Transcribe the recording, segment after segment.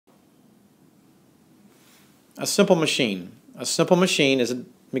A simple machine. A simple machine is a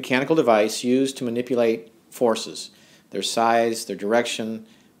mechanical device used to manipulate forces, their size, their direction,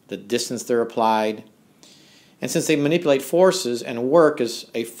 the distance they're applied. And since they manipulate forces and work is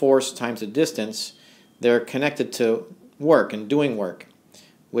a force times the distance, they're connected to work and doing work,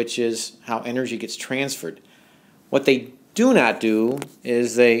 which is how energy gets transferred. What they do not do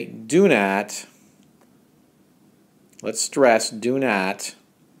is they do not, let's stress, do not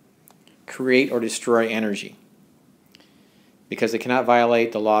create or destroy energy, because they cannot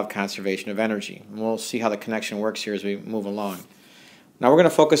violate the law of conservation of energy. And we'll see how the connection works here as we move along. Now we're going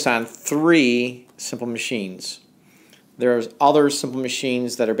to focus on three simple machines. There's other simple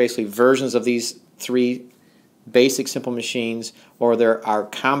machines that are basically versions of these three basic simple machines, or there are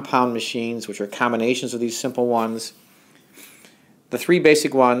compound machines, which are combinations of these simple ones. The three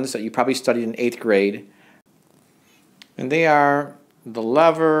basic ones that you probably studied in 8th grade, and they are the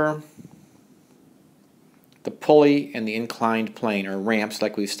lever, the pulley, and the inclined plane, or ramps,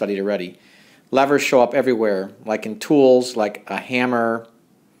 like we've studied already. Levers show up everywhere, like in tools, like a hammer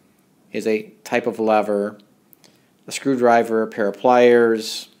is a type of lever, a screwdriver, a pair of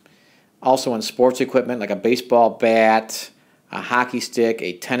pliers. Also in sports equipment, like a baseball bat, a hockey stick,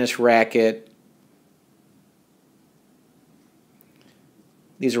 a tennis racket.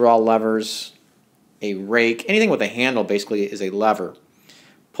 These are all levers. A rake, anything with a handle basically is a lever.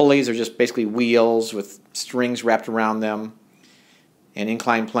 Pulleys are just basically wheels with strings wrapped around them, and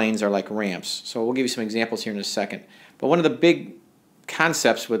inclined planes are like ramps. So we'll give you some examples here in a second. But one of the big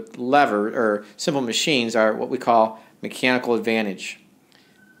concepts with lever or simple machines are what we call mechanical advantage,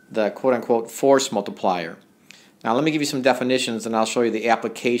 the quote-unquote force multiplier. Now let me give you some definitions, and I'll show you the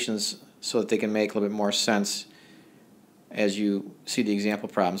applications so that they can make a little bit more sense as you see the example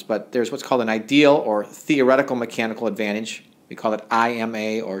problems. But there's what's called an ideal or theoretical mechanical advantage. We call it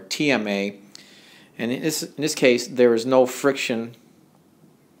IMA or TMA. And in this case, there is no friction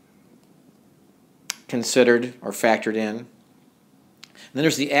considered or factored in. And then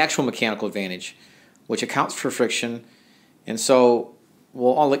there's the actual mechanical advantage, which accounts for friction. And so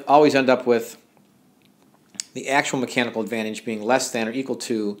we'll always end up with the actual mechanical advantage being less than or equal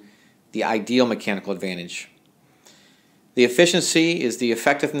to the ideal mechanical advantage. The efficiency is the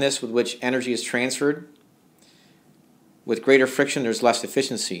effectiveness with which energy is transferred. With greater friction, there's less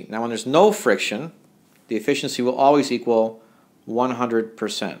efficiency. Now, when there's no friction, the efficiency will always equal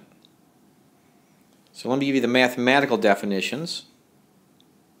 100%. So let me give you the mathematical definitions.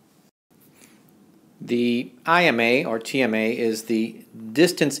 The IMA or TMA is the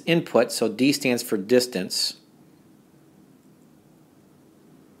distance input, so D stands for distance,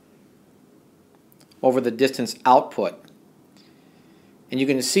 over the distance output. And you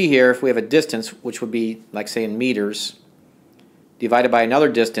can see here, if we have a distance, which would be, like say in meters, divided by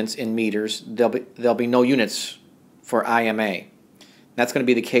another distance in meters, there'll be no units for IMA. That's going to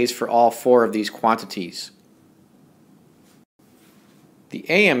be the case for all four of these quantities. The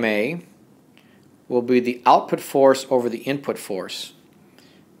AMA will be the output force over the input force.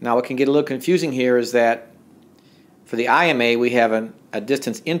 Now what can get a little confusing here is that for the IMA we have a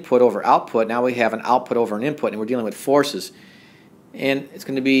distance input over output. Now we have an output over an input, and we're dealing with forces. And it's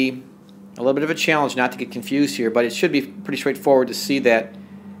going to be a little bit of a challenge not to get confused here, but it should be pretty straightforward to see that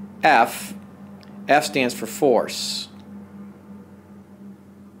F stands for force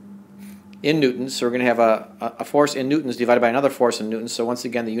in newtons. So we're going to have a force in newtons divided by another force in newtons. So once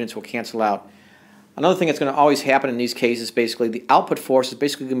again, the units will cancel out. Another thing that's going to always happen in these cases, basically, the output force is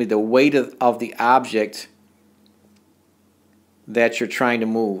basically going to be the weight of the object that you're trying to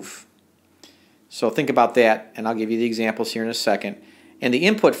move. So think about that, and I'll give you the examples here in a second. And the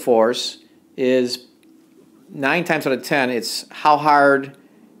input force is 9 times out of 10, it's how hard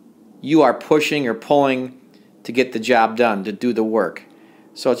you are pushing or pulling to get the job done, to do the work.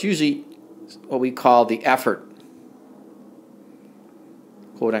 So it's usually what we call the effort,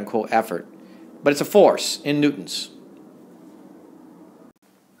 quote-unquote effort. But it's a force in newtons.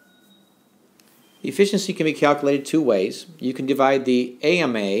 Efficiency can be calculated two ways. You can divide the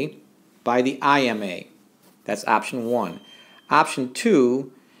AMA by the IMA. That's option 1. Option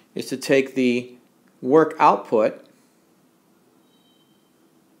 2 is to take the work output,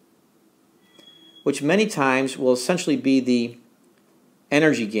 which many times will essentially be the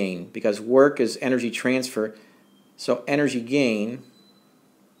energy gain, because work is energy transfer. So energy gain,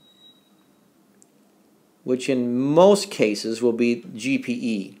 which in most cases will be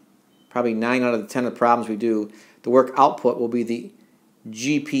GPE. Probably 9 out of the 10 of the problems we do, the work output will be the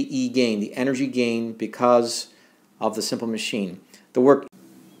GPE gain, the energy gain because of the simple machine. The work,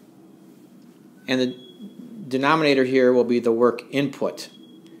 and the denominator here will be the work input.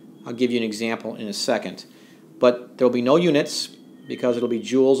 I'll give you an example in a second. but there will be no units because it'll be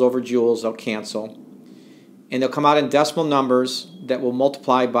joules over joules. They'll cancel. And they'll come out in decimal numbers that will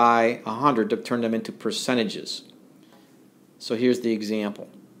multiply by 100 to turn them into percentages. So here's the example.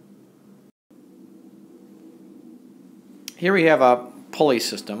 Here we have a pulley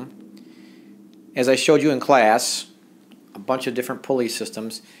system. As I showed you in class, a bunch of different pulley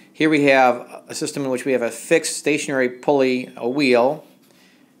systems. Here we have a system in which we have a fixed stationary pulley, a wheel,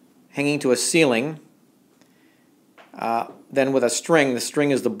 hanging to a ceiling. Then with a string, the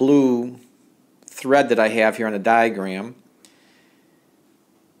string is the blue thread that I have here on the diagram,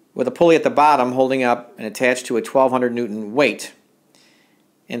 with a pulley at the bottom holding up and attached to a 1200 Newton weight.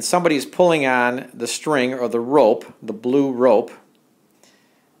 And somebody is pulling on the string or the rope, the blue rope,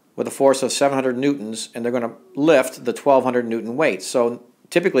 with a force of 700 newtons, and they're going to lift the 1200 Newton weight. So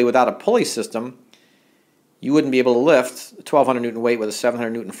typically without a pulley system, you wouldn't be able to lift a 1200 Newton weight with a 700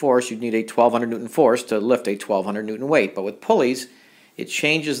 Newton force. You'd need a 1200 Newton force to lift a 1200 Newton weight. But with pulleys, it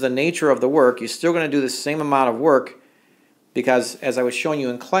changes the nature of the work. You're still going to do the same amount of work because, as I was showing you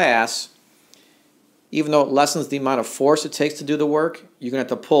in class, even though it lessens the amount of force it takes to do the work, you're going to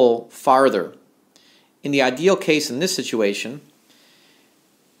have to pull farther. In the ideal case in this situation,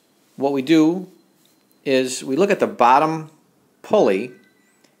 what we do is we look at the bottom pulley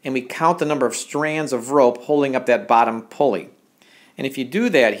and we count the number of strands of rope holding up that bottom pulley. And if you do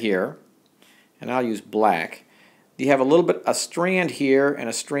that here, and I'll use black, you have a strand here and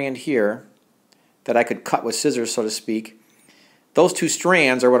a strand here that I could cut with scissors, so to speak. Those two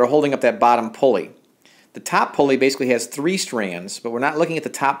strands are what are holding up that bottom pulley. The top pulley basically has 3 strands, but we're not looking at the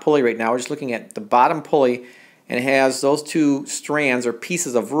top pulley right now. We're just looking at the bottom pulley, and it has those 2 strands or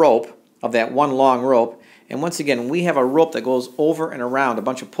pieces of rope, of that one long rope. And once again, we have a rope that goes over and around a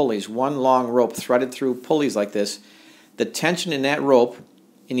bunch of pulleys, one long rope threaded through pulleys like this. The tension in that rope,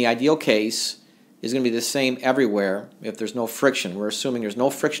 in the ideal case, is going to be the same everywhere if there's no friction. We're assuming there's no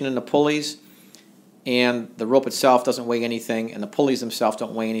friction in the pulleys, and the rope itself doesn't weigh anything, and the pulleys themselves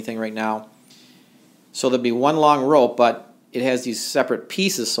don't weigh anything right now. So there'll be one long rope, but it has these separate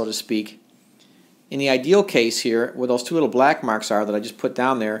pieces, so to speak. In the ideal case here, where those 2 little black marks are that I just put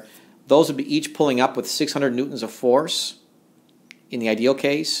down there, those would be each pulling up with 600 newtons of force in the ideal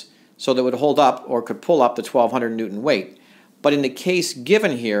case, so that would hold up or could pull up the 1200 Newton weight. But in the case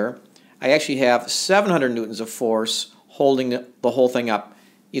given here, I actually have 700 newtons of force holding the whole thing up,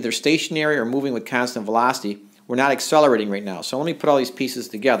 either stationary or moving with constant velocity. We're not accelerating right now. So let me put all these pieces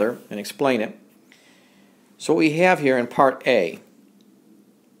together and explain it. So what we have here in part A,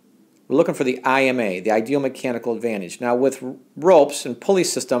 we're looking for the IMA, the ideal mechanical advantage. Now with ropes and pulley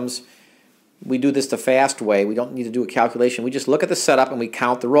systems, we do this the fast way. We don't need to do a calculation. We just look at the setup and we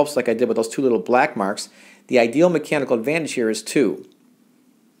count the ropes like I did with those 2 little black marks. The ideal mechanical advantage here is 2.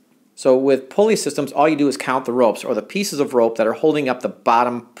 So with pulley systems, all you do is count the ropes, or the pieces of rope that are holding up the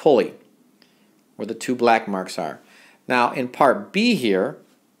bottom pulley, where the 2 black marks are. Now in part B here,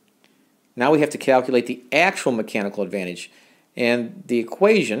 now we have to calculate the actual mechanical advantage. And the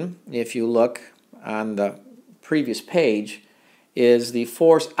equation, if you look on the previous page, is the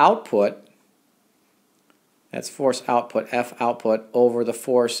force output, that's force output, F output, over the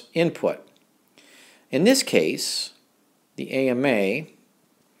force input. In this case, the AMA,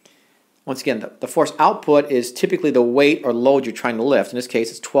 once again, the force output is typically the weight or load you're trying to lift. In this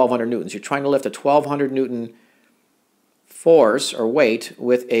case, it's 1200 newtons. You're trying to lift a 1200 Newton force or weight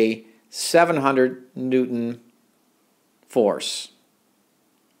with a 700 Newton force.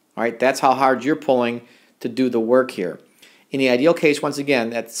 All right, that's how hard you're pulling to do the work here. In the ideal case, once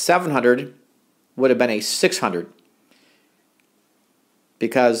again, that 700 would have been a 600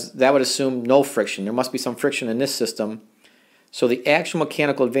 because that would assume no friction. There must be some friction in this system. So the actual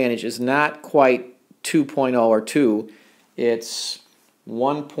mechanical advantage is not quite 2.0 or 2. It's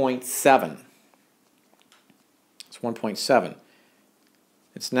 1.7. It's 1.7.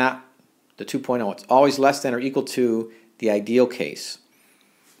 It's not the 2.0. It's always less than or equal to the ideal case.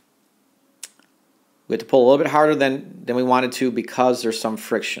 We have to pull a little bit harder than we wanted to because there's some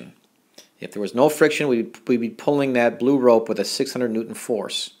friction. If there was no friction, we'd be pulling that blue rope with a 600 Newton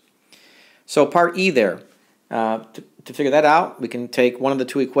force. So part E there, to figure that out, we can take one of the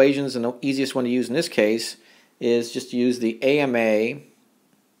 2 equations, and the easiest one to use in this case is just to use the AMA,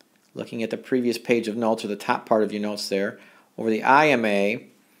 looking at the previous page of notes or the top part of your notes there, over the IMA.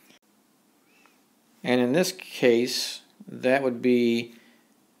 And in this case, that would be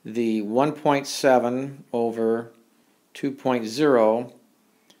the 1.7 over 2.0.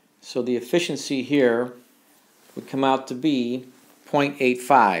 So the efficiency here would come out to be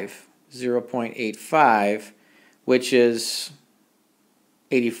 0.85, 0.85, which is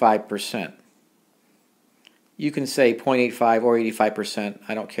 85%. you can say 0.85 or 85%.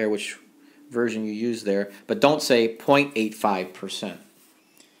 I don't care which version you use there, but don't say 0.85%.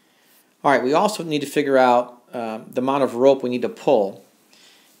 All right, we also need to figure out the amount of rope we need to pull.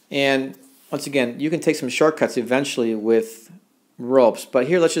 And once again, you can take some shortcuts eventually with ropes, but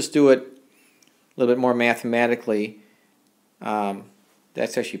here let's just do it a little bit more mathematically.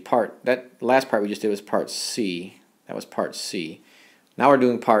 That's actually that last part we just did was part C. That was part C. Now we're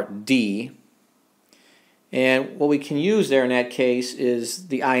doing part D. And what we can use there in that case is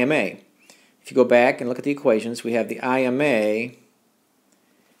the IMA. If you go back and look at the equations, we have the IMA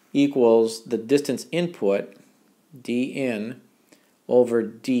equals the distance input, D in, over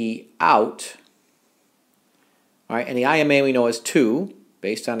D out. All right, and the IMA we know is 2,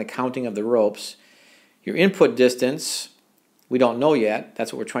 based on the counting of the ropes. Your input distance, we don't know yet.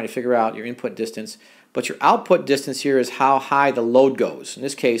 That's what we're trying to figure out, your input distance. But your output distance here is how high the load goes. In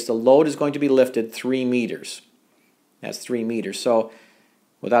this case, the load is going to be lifted 3 meters. That's 3 meters. So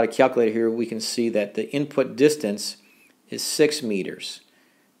without a calculator here, we can see that the input distance is 6 meters.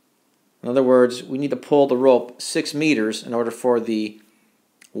 In other words, we need to pull the rope 6 meters in order for the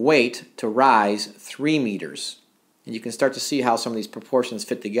weight to rise 3 meters. And you can start to see how some of these proportions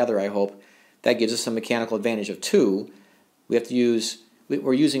fit together, I hope. That gives us a mechanical advantage of 2. We have to use,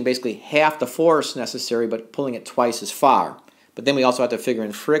 we're using basically half the force necessary, but pulling it twice as far. But then we also have to figure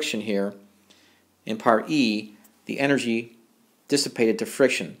in friction here, in part E, the energy dissipated to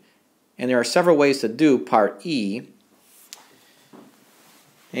friction. And there are several ways to do part E.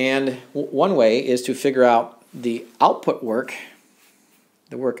 And one way is to figure out the output work,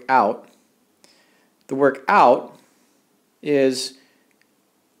 the work out. The work out is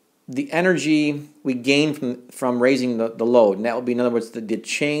the energy we gain from raising the load. And that would be, in other words, the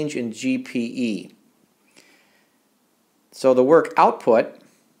change in GPE. So the work output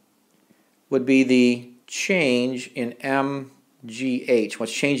would be the change in mgh.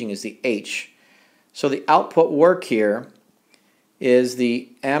 What's changing is the h. So the output work here is the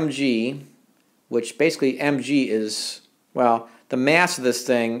mg, which basically mg is, well, the mass of this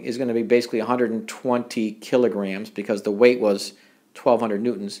thing is going to be basically 120 kilograms because the weight was 1,200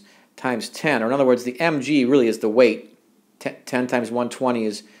 newtons times 10. Or in other words, the mg really is the weight. 10 times 120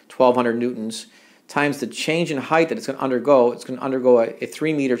 is 1,200 newtons times the change in height that it's going to undergo. It's going to undergo a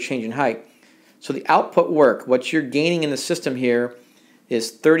 3-meter change in height. So the output work, what you're gaining in the system here,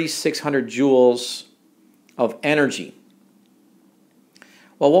 is 3,600 joules of energy.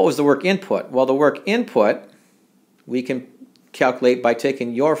 Well, what was the work input? Well, the work input we can calculate by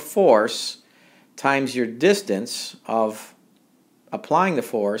taking your force times your distance of applying the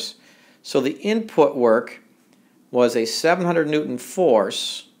force. So the input work was a 700 Newton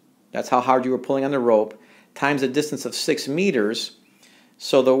force, that's how hard you were pulling on the rope, times a distance of 6 meters.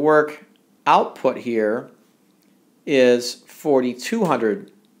 So the work output here is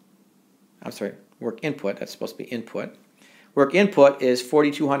 4,200, I'm sorry, work input, that's supposed to be input. Work input is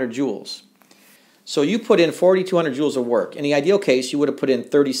 4,200 joules. So you put in 4,200 joules of work. In the ideal case, you would have put in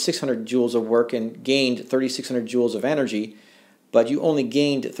 3,600 joules of work and gained 3,600 joules of energy, but you only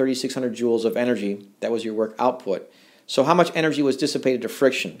gained 3,600 joules of energy. That was your work output. So how much energy was dissipated to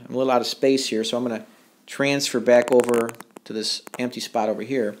friction? I'm a little out of space here, so I'm going to transfer back over to this empty spot over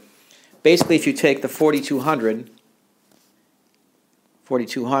here. Basically, if you take the 4,200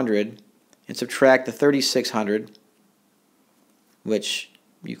 and subtract the 3,600, which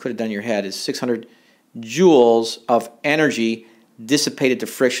you could have done in your head, is 600 joules of energy dissipated to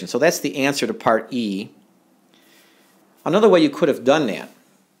friction. So that's the answer to part E. Another way you could have done that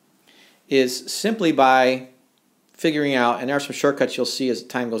is simply by figuring out, and there are some shortcuts you'll see as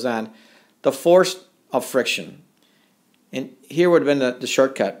time goes on, the force of friction. And here would have been the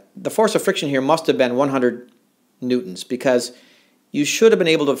shortcut. The force of friction here must have been 100 newtons because you should have been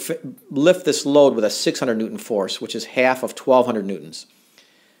able to lift this load with a 600 Newton force, which is half of 1,200 newtons.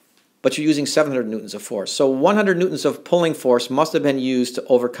 But you're using 700 newtons of force. So 100 newtons of pulling force must have been used to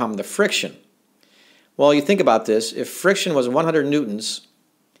overcome the friction. Well, you think about this. If friction was 100 newtons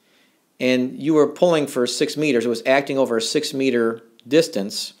and you were pulling for 6 meters, it was acting over a 6-meter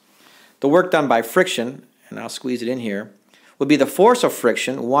distance, the work done by friction, and I'll squeeze it in here, would be the force of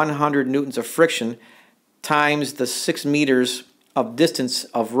friction, 100 newtons of friction, times the 6 meters of distance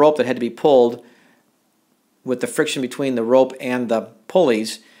of rope that had to be pulled with the friction between the rope and the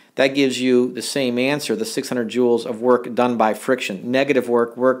pulleys. That gives you the same answer, the 600 joules of work done by friction. Negative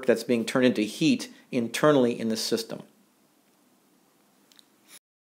work, work that's being turned into heat internally in the system.